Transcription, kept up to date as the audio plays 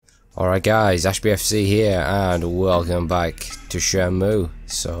Alright guys, AshbyFC here and welcome back to Shenmue.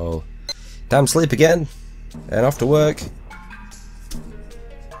 So, time to sleep again and off to work.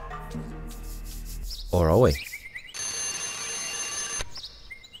 Or are we?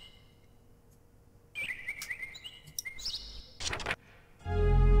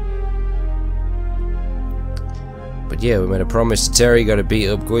 But yeah, we made a promise to Terry, gotta beat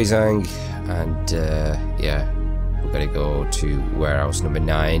up Guizhang, and yeah, we're gonna go to warehouse number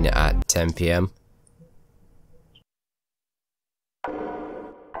 9 at 10 PM.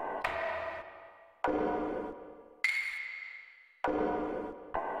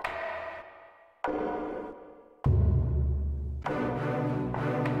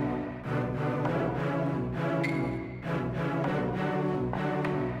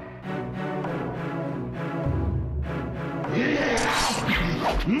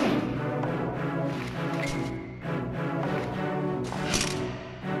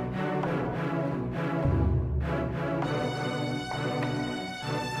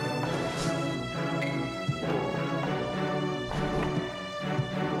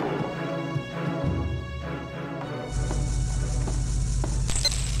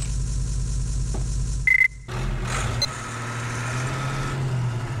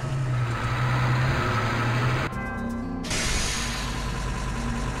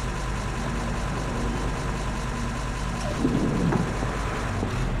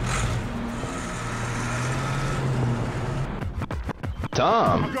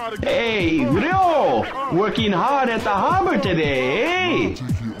 Tom, hey, Ryo, working hard at the harbor today, eh?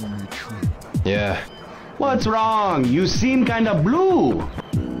 Yeah. What's wrong? You seem kind of blue.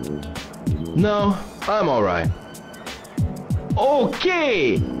 No, I'm alright.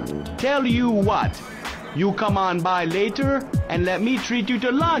 Okay, tell you what, you come on by later and let me treat you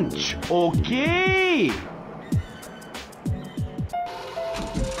to lunch, okay?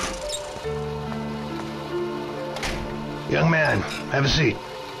 Young man, have a seat.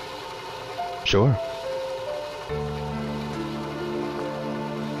 Sure.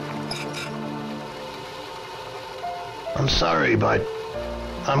 I'm sorry, but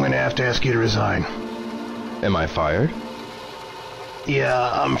I'm gonna have to ask you to resign. Am I fired?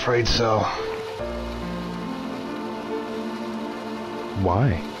 Yeah, I'm afraid so.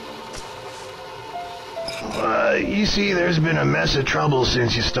 Why? You see, there's been a mess of trouble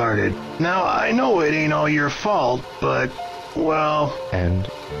since you started. Now, I know it ain't all your fault, but, well... And?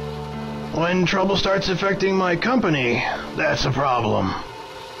 When trouble starts affecting my company, that's a problem.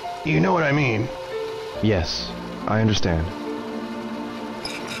 You know what I mean? Yes, I understand.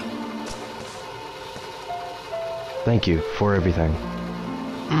 Thank you for everything.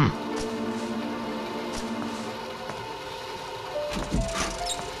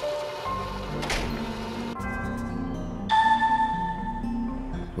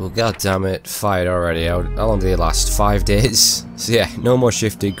 Well, goddammit, fired already. How long did it last? 5 days? So yeah, no more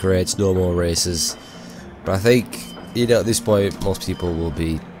shifted crates, no more races. But I think, you know, at this point, most people will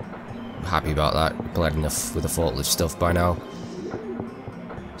be happy about that. We've played enough with the forklift stuff by now.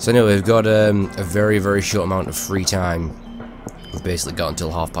 So anyway, we've got a very, very short amount of free time. We've basically got until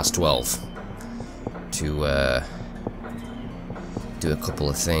 12:30 to do a couple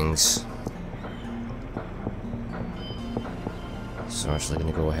of things. So I'm actually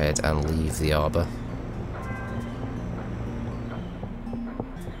going to go ahead and leave the arbor.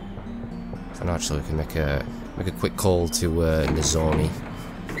 And actually we can make a quick call to Nozomi.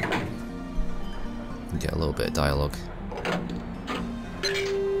 And get a little bit of dialogue.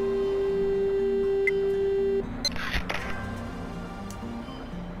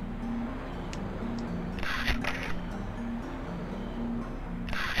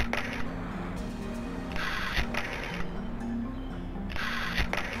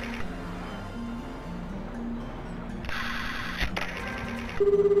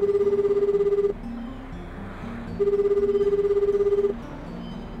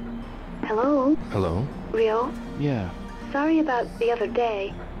 Hello? Hello? Rio? Yeah. Sorry about the other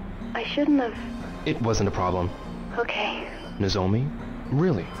day. I shouldn't have... It wasn't a problem. Okay. Nozomi?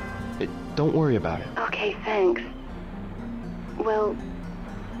 Really? Don't worry about it. Okay, thanks. Well,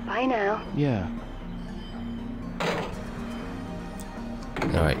 bye now. Yeah.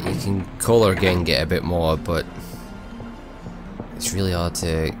 Alright, you can call her again, get a bit more, but it's really hard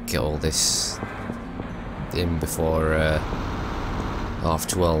to get all this in before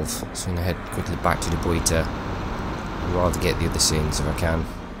 12:30. So I'm going to head quickly back to the Buita. I'd rather get the other scenes if I can.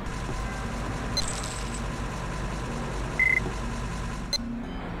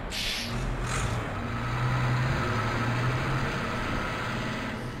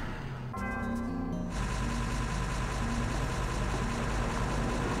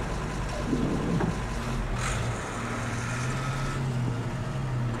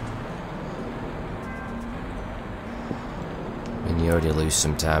 already lose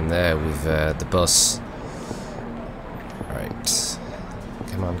some time there with the bus. Right.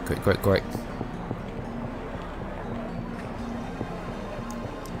 Come on, quick, quick, quick.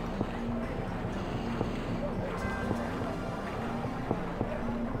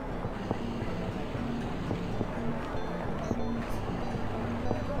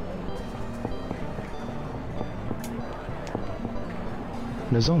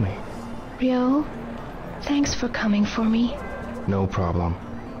 Nozomi. Ryo, thanks for coming for me. No problem.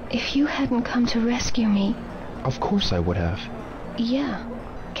 If you hadn't come to rescue me... Of course I would have. Yeah.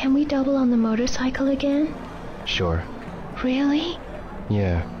 Can we double on the motorcycle again? Sure. Really?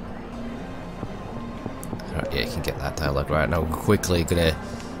 Yeah. Right, yeah, you can get that dialogue right now. Quickly gonna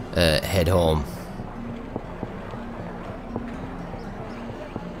head home.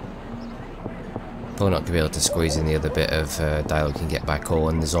 Probably not gonna be able to squeeze in the other bit of dialogue you can get by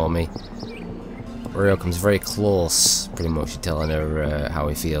calling the zombie. Ryo comes very close, pretty much telling her how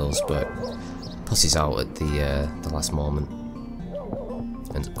he feels, but pusses out at the last moment.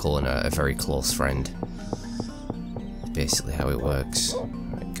 Ends up calling her a very close friend. Basically how it works.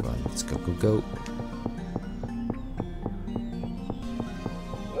 Right, come on, let's go, go, go.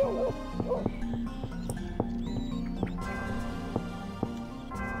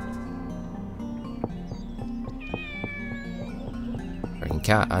 Freaking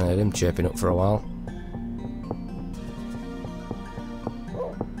cat, I heard him chirping up for a while.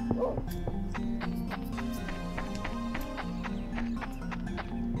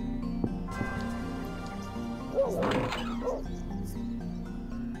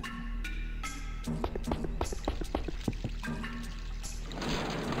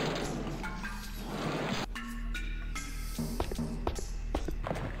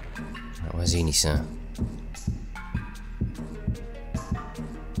 Where's Ine-san?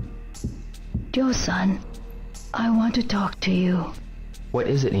 Ryo-san, I want to talk to you. What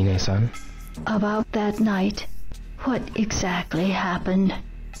is it, Ine-san? About that night. What exactly happened?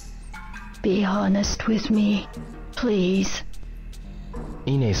 Be honest with me, please.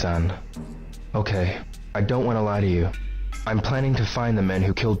 Ine-san. Okay, I don't want to lie to you. I'm planning to find the men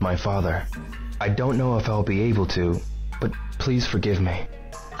who killed my father. I don't know if I'll be able to, but please forgive me.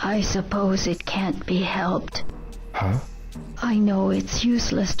 I suppose it can't be helped. Huh? I know it's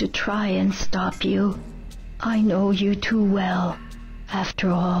useless to try and stop you. I know you too well. After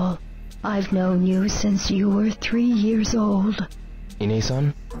all, I've known you since you were 3 years old.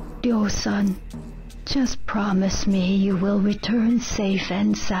 Ine-san? Ryo-san, just promise me you will return safe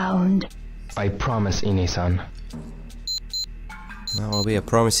and sound. I promise, Ine-san. That will be a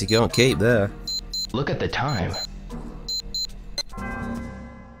promise you can't keep there. Look at the time.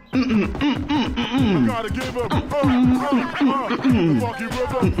 Gotta give up.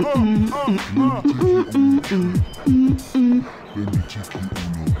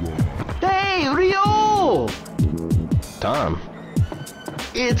 Hey, Ryo! Tom,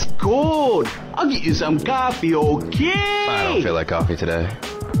 It's cold. I'll get you some coffee, okay? I don't feel like coffee today.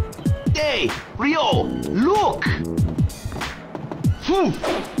 Hey, Ryo, look!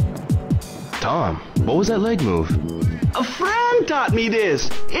 Tom, what was that leg move? A friend taught me this.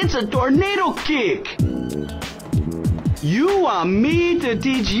 It's a tornado kick. You want me to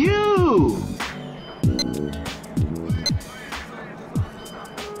teach you?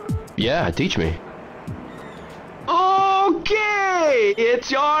 Yeah, teach me. Okay,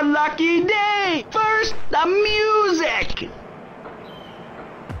 it's your lucky day. First, the music.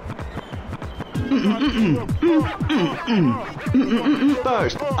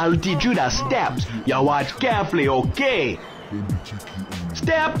 First, I'll teach you the steps. You watch carefully, okay?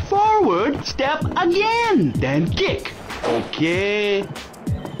 Step forward, step again, then kick. Okay?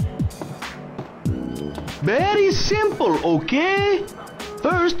 Very simple, okay?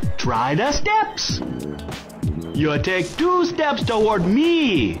 First, try the steps. You take 2 steps toward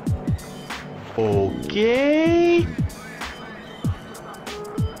me. Okay?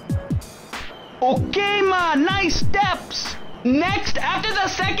 Okay, man, nice steps. Next, after the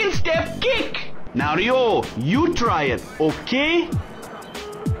second step, kick. Now, Ryo, you try it, okay?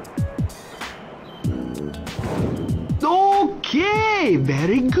 Okay,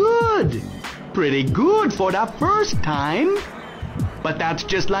 very good. Pretty good for the first time. But that's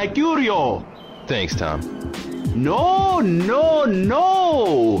just like you, Ryo. Thanks, Tom. No, no,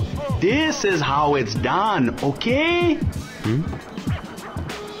 no. This is how it's done, okay?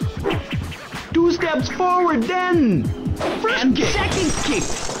 2 steps forward then. First and second kick.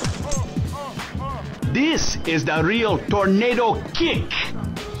 This is the real tornado kick.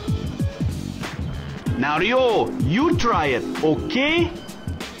 Now, Ryo, you try it, okay?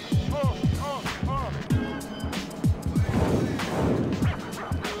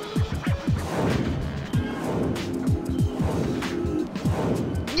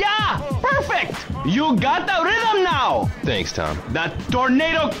 Perfect! You got the rhythm now! Thanks, Tom. That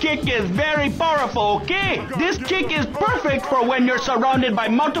tornado kick is very powerful, okay? This kick is perfect for when you're surrounded by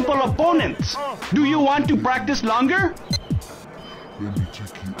multiple opponents. Do you want to practice longer?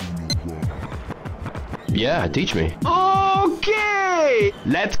 Yeah, teach me. Okay!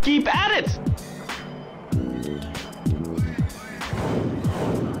 Let's keep at it!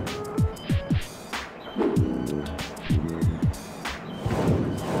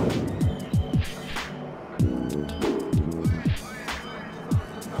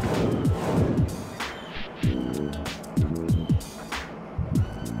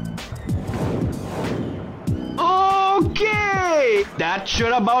 Okay! That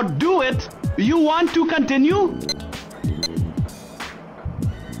should about do it. You want to continue?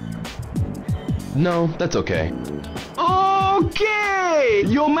 No, that's okay. Okay!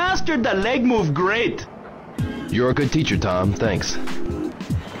 You mastered the leg move great. You're a good teacher, Tom. Thanks.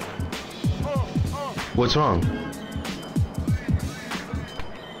 What's wrong?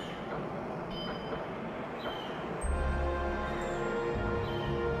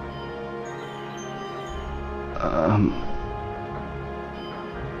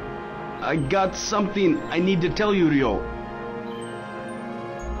 I got something I need to tell you, Ryo.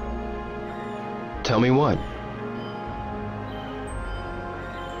 Tell me what?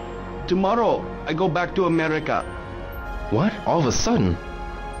 Tomorrow, I go back to America. What? All of a sudden?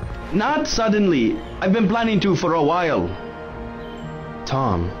 Not suddenly. I've been planning to for a while.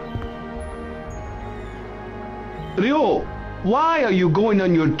 Tom. Ryo, why are you going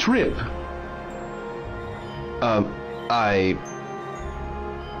on your trip?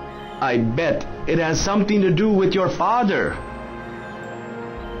 I bet it has something to do with your father.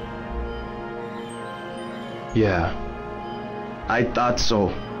 Yeah. I thought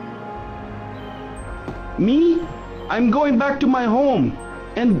so. Me? I'm going back to my home.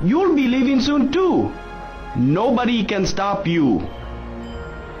 And you'll be leaving soon too. Nobody can stop you.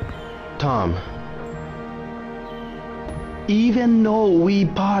 Tom. Even though we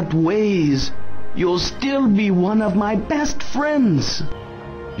part ways, you'll still be one of my best friends.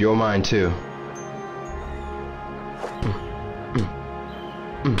 You're mine too.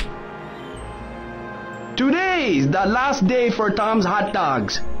 Today's the last day for Tom's hot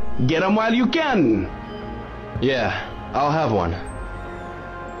dogs. Get them while you can. Yeah, I'll have one.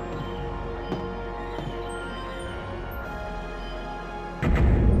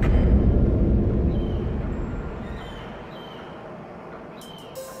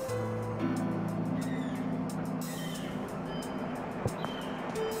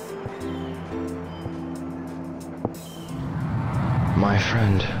 My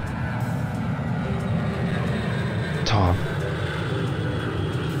friend, Tom.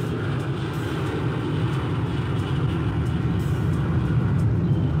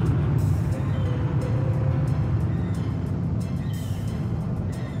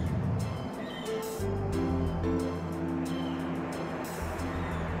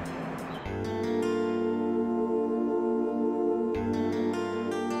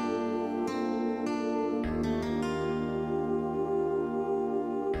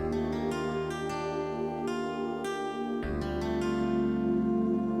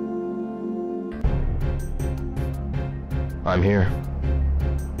 I'm here.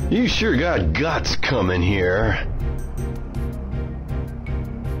 You sure got guts coming here.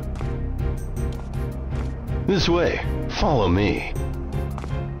 This way. Follow me.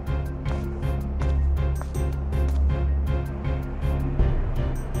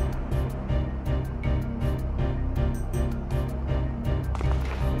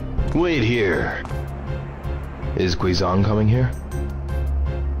 Wait here. Is Guizong coming here?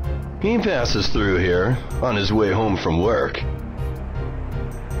 He passes through here on his way home from work.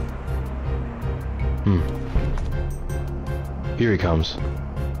 Here he comes.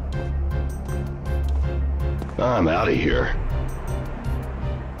 I'm out of here.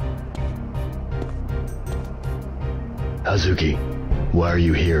 Hazuki, why are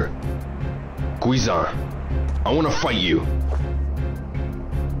you here? Guizong, I want to fight you.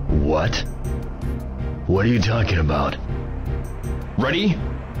 What? What are you talking about? Ready?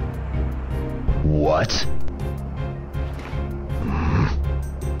 What?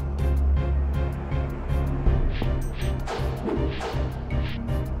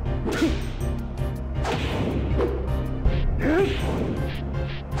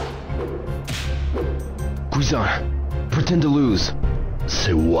 Guizong, pretend to lose.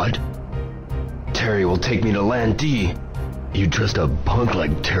 Say what? Terry will take me to Land D. You trust a punk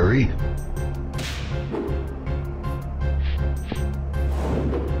like Terry?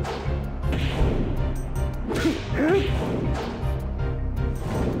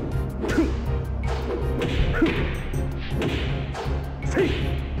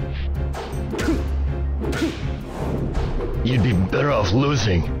 yourself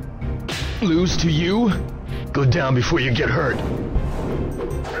losing. Lose to you? Go down before you get hurt.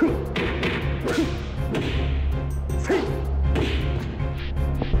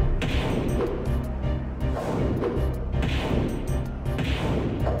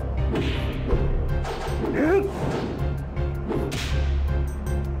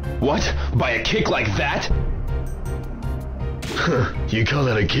 What? By a kick like that? You call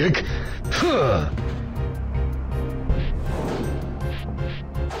that a kick? Huh.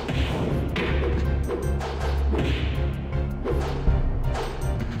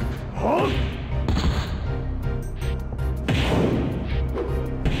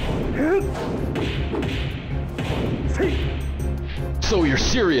 So you're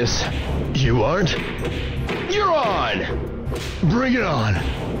serious? You aren't? You're on! Bring it on.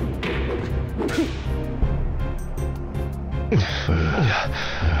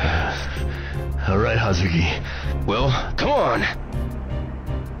 All right, Hazuki. Well, come on!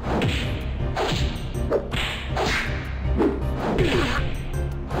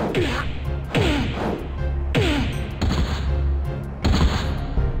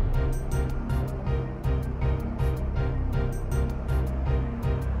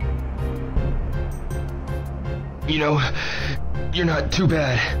 You know, you're not too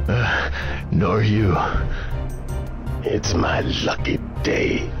bad. Nor you. It's my lucky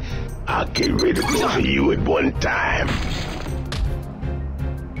day. I'll get rid of both of you at one time.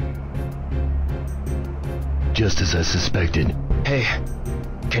 Just as I suspected. Hey,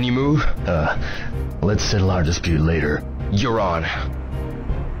 can you move? Let's settle our dispute later. You're on.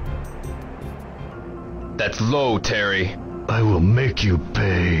 That's low, Terry. I will make you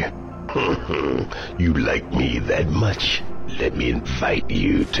pay. You like me that much? Let me invite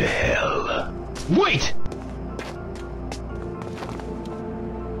you to hell. Wait!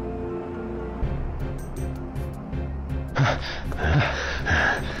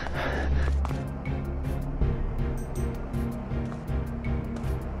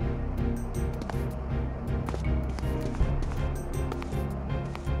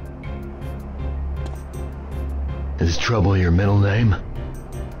 Is Trouble your middle name?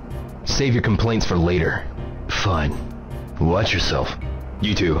 Save your complaints for later. Fine. Watch yourself.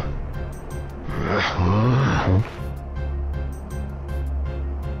 You too.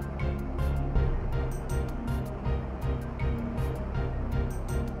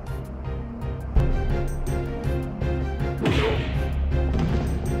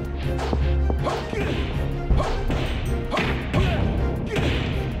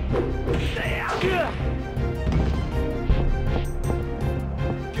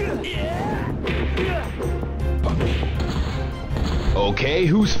 Okay,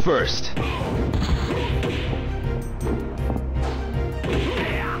 who's first?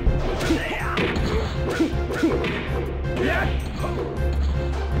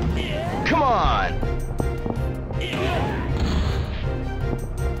 Come on!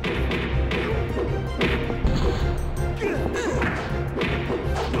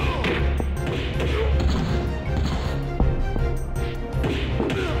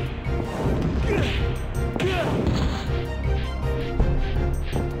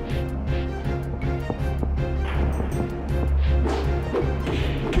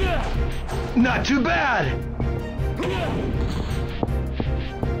 Not too bad!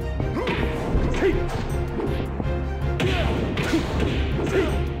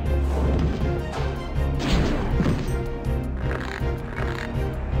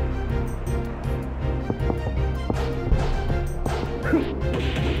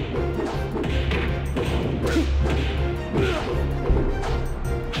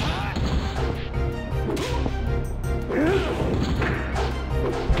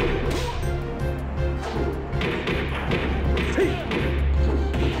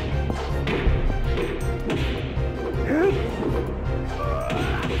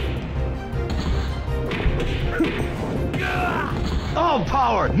 All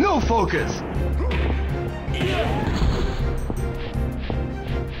power, no focus!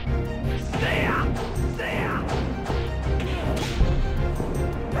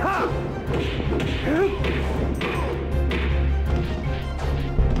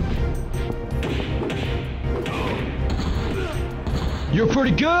 You're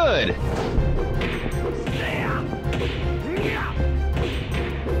pretty good!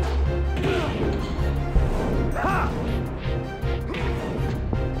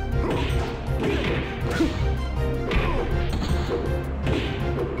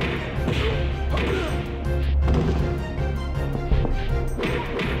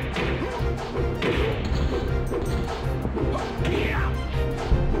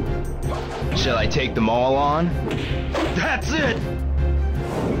 Shall I take them all on? That's it!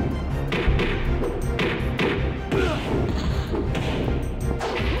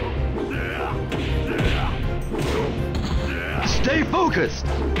 Stay focused!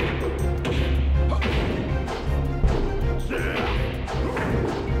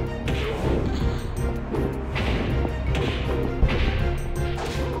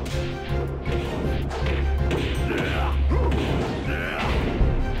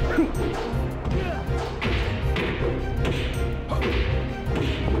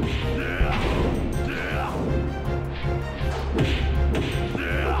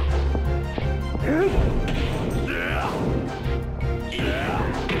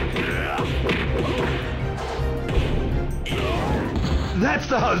 That's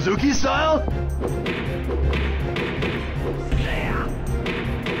the Hazuki style?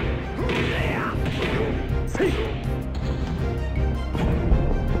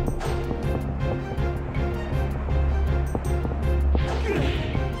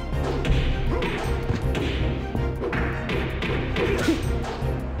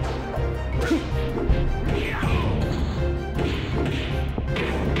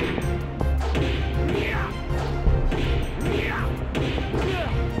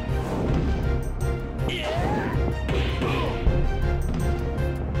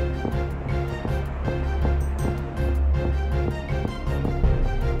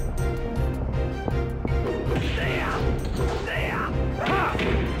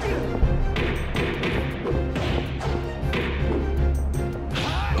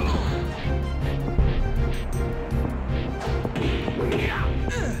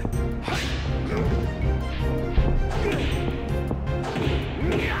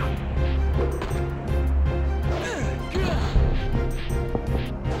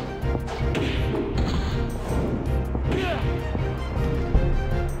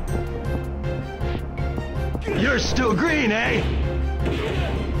 You're still green, eh?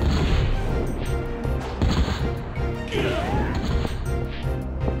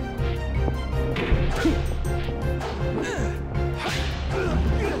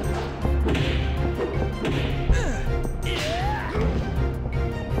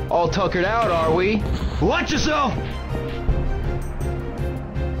 All tuckered out, are we? Watch yourself!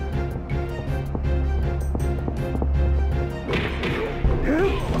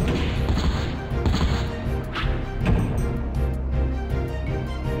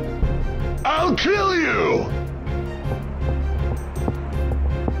 I'll kill you!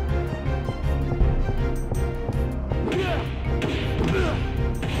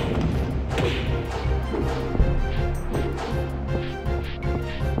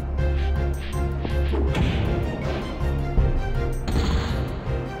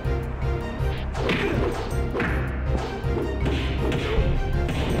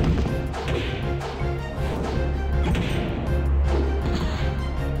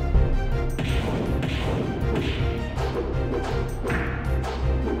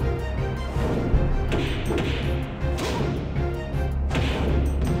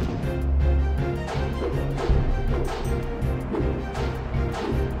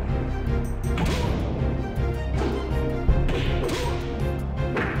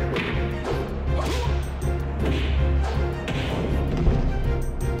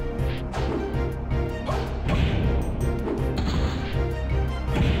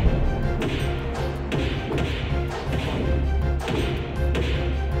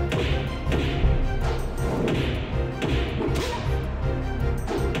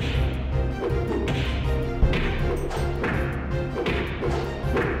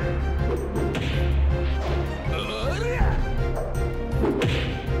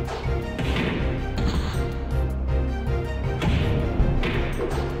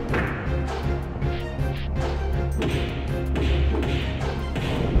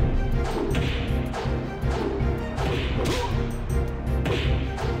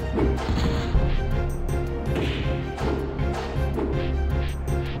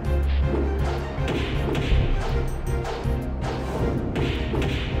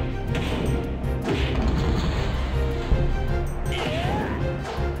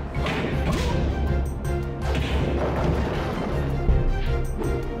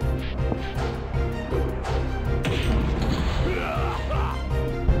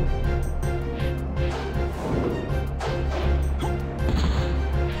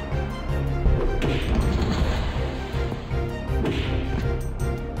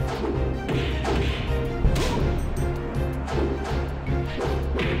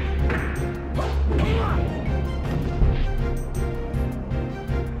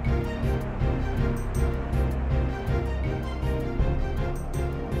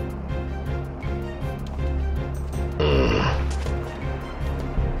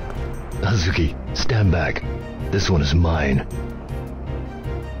 Hazuki, stand back. This one is mine.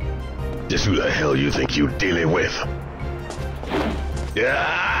 Just who the hell you think you're dealing with?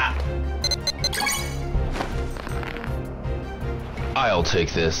 Yeah. I'll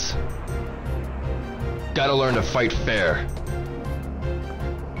take this. Gotta learn to fight fair.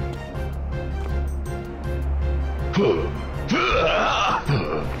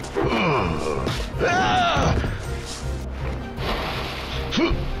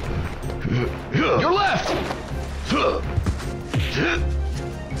 Your left!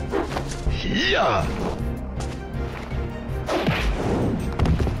 Yeah.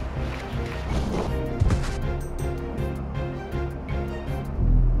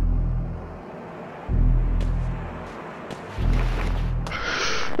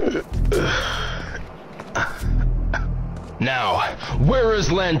 Now, where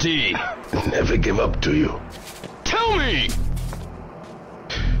is Landy? Never give up, do you? Tell me!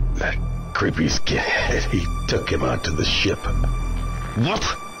 That creepy skinhead, he took him out to the ship. What?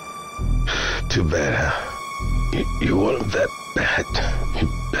 Too bad, huh? You want him that bad. You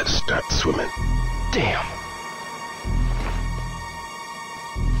better start swimming. Damn.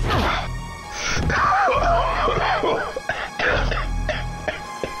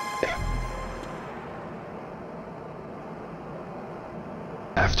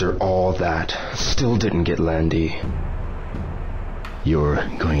 After all that, still didn't get Landy. You're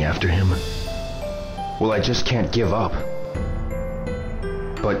going after him? Well, I just can't give up.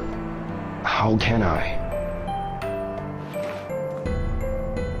 But how can I?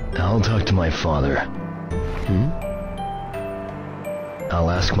 I'll talk to my father. I'll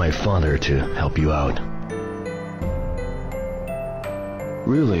ask my father to help you out.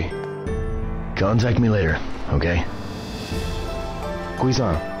 Really? Contact me later, okay?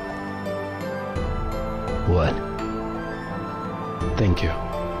 Guizan, What? thank you.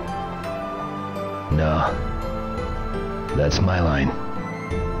 No. That's my line.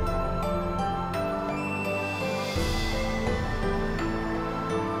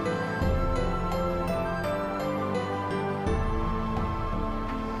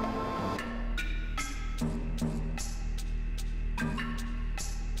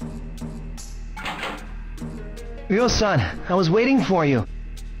 Ryo-san, I was waiting for you.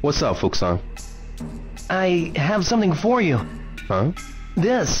 What's up, Fukusan? I have something for you. Huh?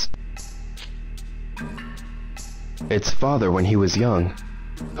 This. It's father when he was young.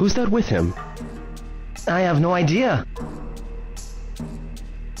 Who's that with him? I have no idea.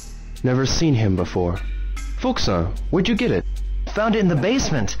 Never seen him before. Fukusan, where'd you get it? Found it in the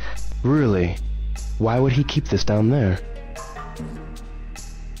basement. Really? Why would he keep this down there?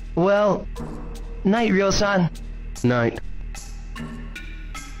 Well, night, Ryo-san. Night.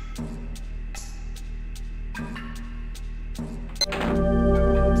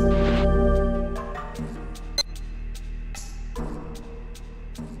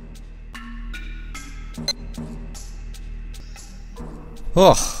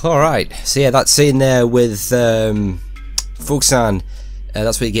 Oh, alright. So yeah, that scene there with Fukusan,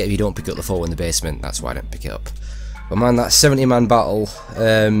 that's what you get if you don't pick up the phone in the basement. That's why I didn't pick it up. But man, that 70-man battle,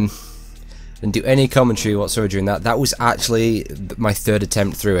 didn't do any commentary whatsoever during that. That was actually my third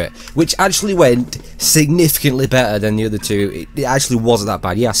attempt through it, which actually went significantly better than the other two. It actually wasn't that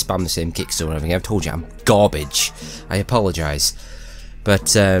bad. Yeah, I spammed the same kickstone and everything. I've told you I'm garbage. I apologise. But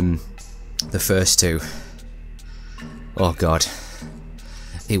the first two, oh god,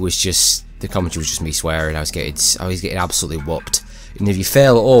 it was just, the commentary was just me swearing. I was getting absolutely whooped. And if you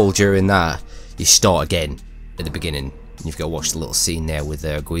fail at all during that, you start again at the beginning. You've got to watch the little scene there with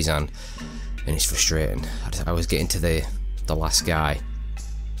Guizan, and it's frustrating. I was getting to the last guy,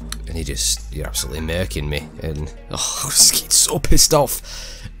 and you're absolutely murking me, and I was getting so pissed off.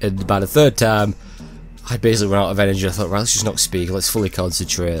 And by the third time, I basically ran out of energy. I thought, right, let's just not speak, let's fully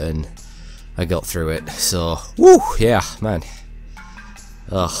concentrate, and I got through it. So, woo, yeah, man.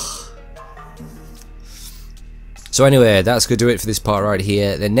 Ugh. So anyway, that's going to do it for this part right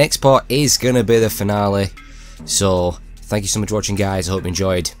here. The next part is going to be the finale. So, thank you so much for watching, guys. I hope you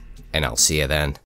enjoyed, and I'll see you then.